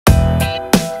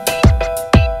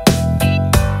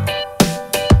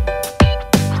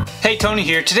Hey, Tony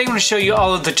here. Today I'm going to show you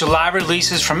all of the July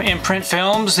releases from Imprint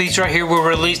Films. These right here were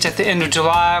released at the end of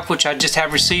July, which I just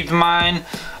have received mine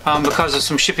because of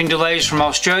some shipping delays from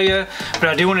Australia. But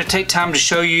I do want to take time to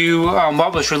show you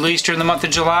what was released during the month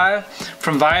of July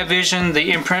from Viavision,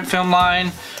 the Imprint film line.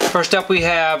 First up we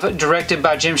have, directed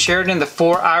by Jim Sheridan, the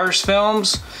 4 Irish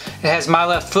films. It has My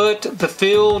Left Foot, The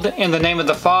Field, In the Name of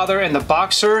the Father, and The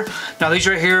Boxer. Now these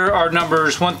right here are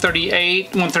numbers 138,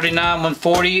 139,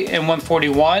 140, and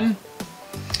 141.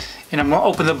 And I'm going to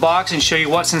open the box and show you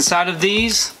what's inside of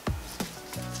these.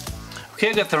 Okay,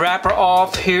 I got the wrapper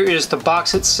off. Here is the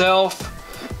box itself.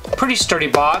 Pretty sturdy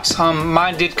box.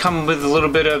 Mine did come with a little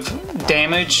bit of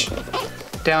damage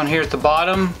down here at the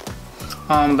bottom.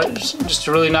 But just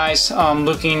a really nice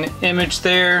looking image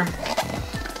there.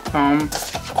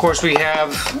 Of course we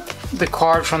have the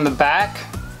card from the back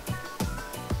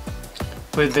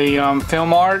with the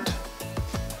film art.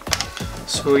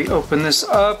 So we open this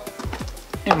up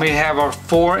and we have our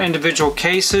 4 individual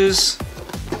cases.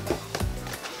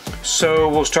 So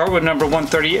we'll start with number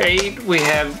 138. We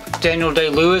have Daniel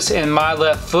Day-Lewis and My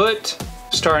Left Foot,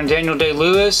 starring Daniel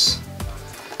Day-Lewis.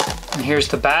 And here's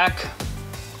the back.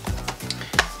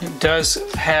 It does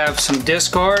have some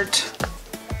disc art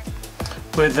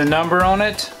with the number on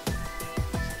it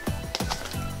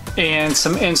and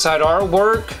some inside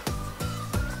artwork.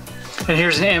 And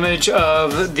here's an image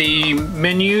of the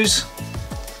menus.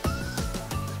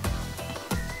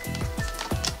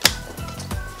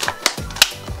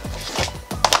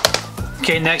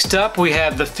 Okay, next up we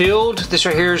have The Field. This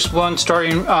right here is one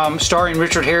starring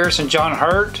Richard Harris and John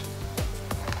Hurt.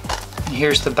 And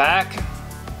here's the back.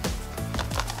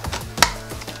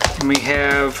 And we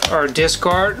have our disc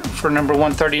art for number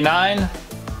 139.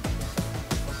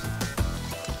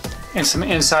 And some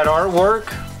inside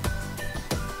artwork.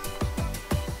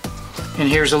 And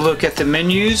here's a look at the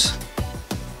menus.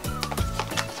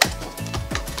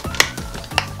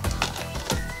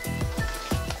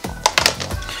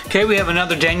 Okay, we have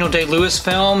another Daniel Day-Lewis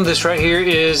film. This right here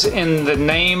is In the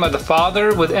Name of the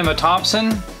Father with Emma Thompson.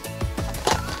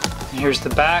 And here's the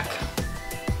back.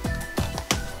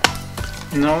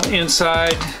 And on the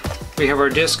inside, we have our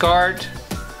disc art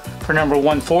for number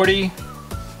 140.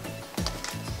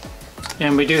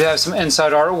 And we do have some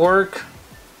inside artwork.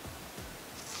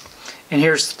 And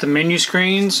here's the menu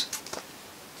screens.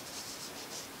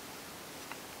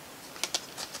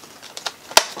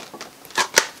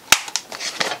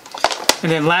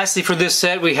 And then lastly for this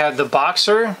set we have The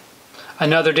Boxer,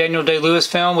 another Daniel Day-Lewis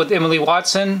film with Emily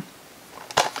Watson.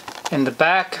 In the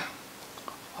back,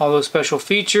 all those special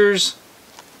features.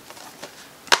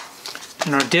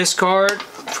 And our disc art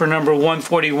for number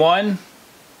 141.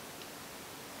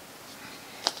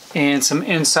 And some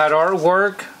inside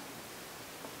artwork.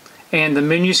 And the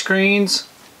menu screens.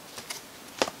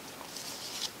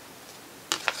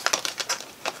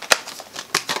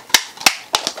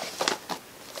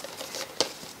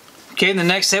 Okay, the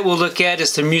next set we'll look at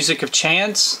is The Music of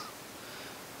Chance.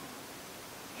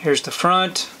 Here's the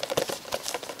front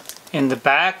and the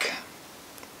back.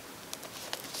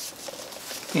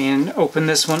 And open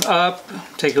this one up,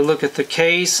 take a look at the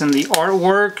case and the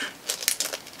artwork.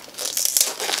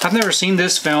 I've never seen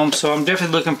this film, so I'm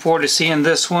definitely looking forward to seeing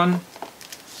this one.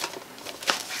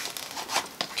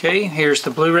 Okay, here's the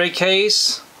Blu-ray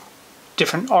case,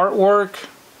 different artwork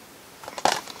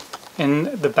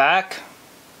in the back.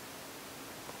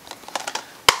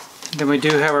 Then we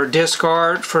do have our disc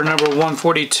art for number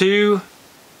 142.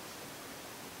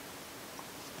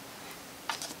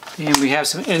 And we have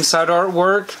some inside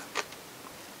artwork.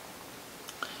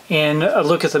 And a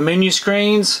look at the menu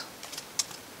screens.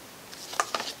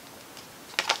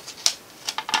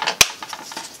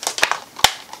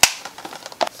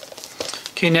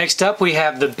 Okay, next up we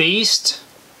have The Beast.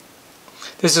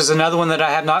 This is another one that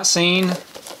I have not seen.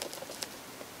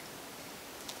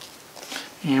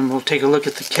 And we'll take a look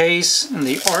at the case and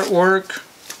the artwork.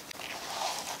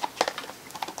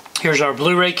 Here's our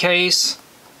Blu-ray case.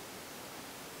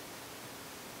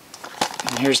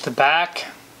 And here's the back.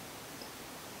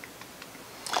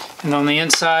 And on the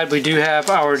inside we do have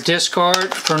our disc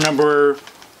art for number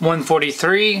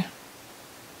 143.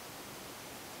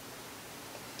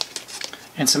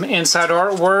 And some inside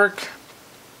artwork.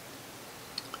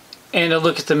 And a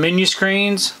look at the menu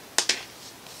screens.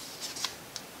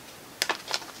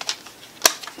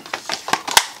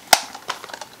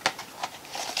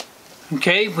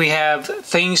 Okay, we have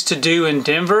Things to Do in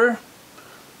Denver.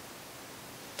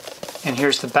 And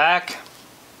here's the back.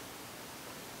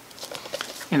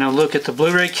 And a look at the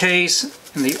Blu-ray case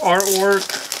and the artwork.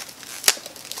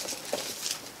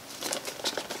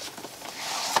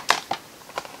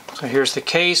 So here's the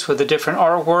case with the different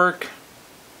artwork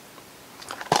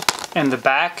and the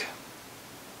back.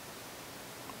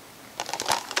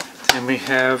 Then we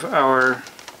have our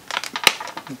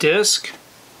disc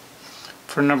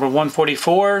for number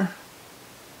 144.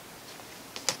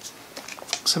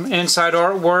 Some inside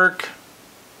artwork,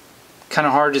 kind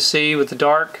of hard to see with the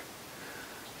dark.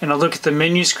 And a look at the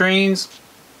menu screens.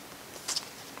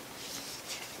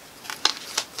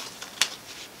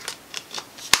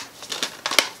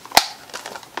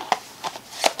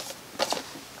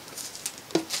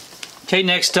 Okay,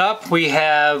 next up we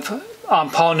have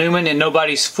Paul Newman and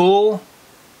Nobody's Fool.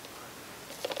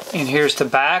 And here's the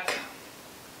back.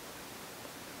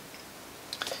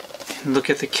 And look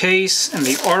at the case and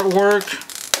the artwork.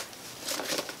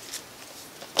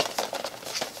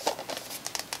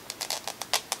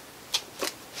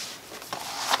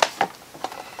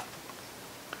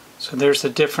 So there's the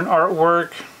different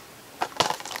artwork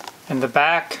in the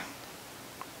back.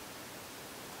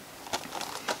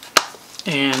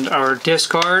 And our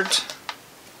disc art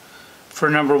for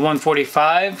number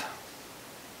 145.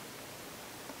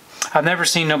 I've never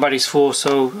seen Nobody's Fool,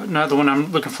 so another one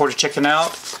I'm looking forward to checking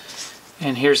out.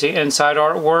 And here's the inside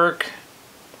artwork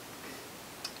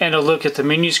and a look at the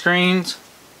menu screens.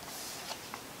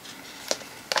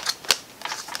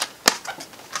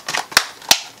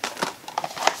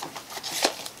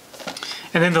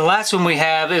 And then the last one we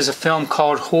have is a film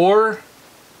called Horror.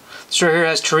 This right here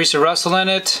has Teresa Russell in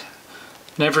it.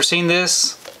 Never seen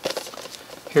this.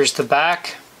 Here's the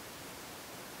back.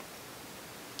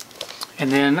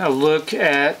 And then a look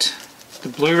at the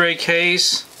Blu-ray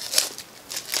case.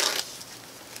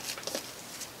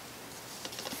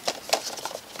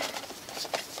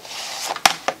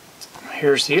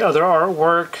 Here's the other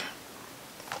artwork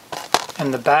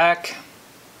and the back.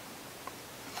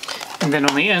 And then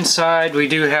on the inside we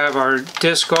do have our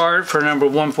disc art for number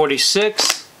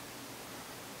 146.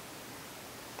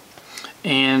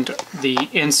 And the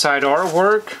inside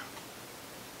artwork.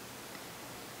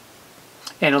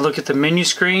 And a look at the menu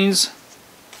screens.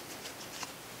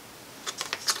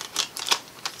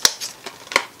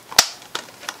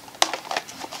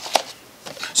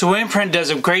 So Imprint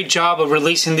does a great job of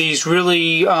releasing these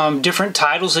really different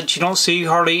titles that you don't see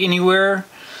hardly anywhere.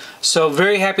 So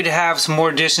very happy to have some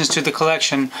more additions to the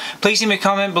collection. Please leave me a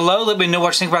comment below. Let me know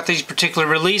what you think about these particular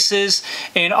releases.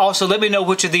 And also let me know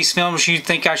which of these films you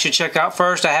think I should check out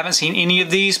first. I haven't seen any of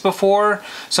these before,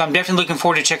 so I'm definitely looking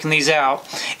forward to checking these out.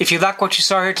 If you like what you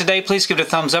saw here today, please give it a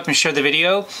thumbs up and share the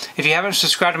video. If you haven't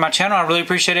subscribed to my channel, I really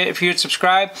appreciate it if you would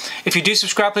subscribe. If you do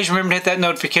subscribe, please remember to hit that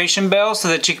notification bell so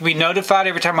that you can be notified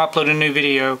every time I upload a new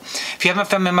video. If you haven't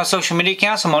found me on my social media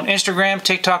accounts, I'm on Instagram,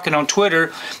 TikTok, and on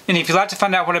Twitter. And if you'd like to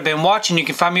find out what I've been watching, you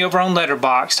can find me over on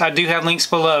Letterboxd. I do have links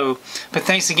below. But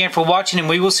thanks again for watching, and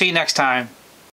we will see you next time.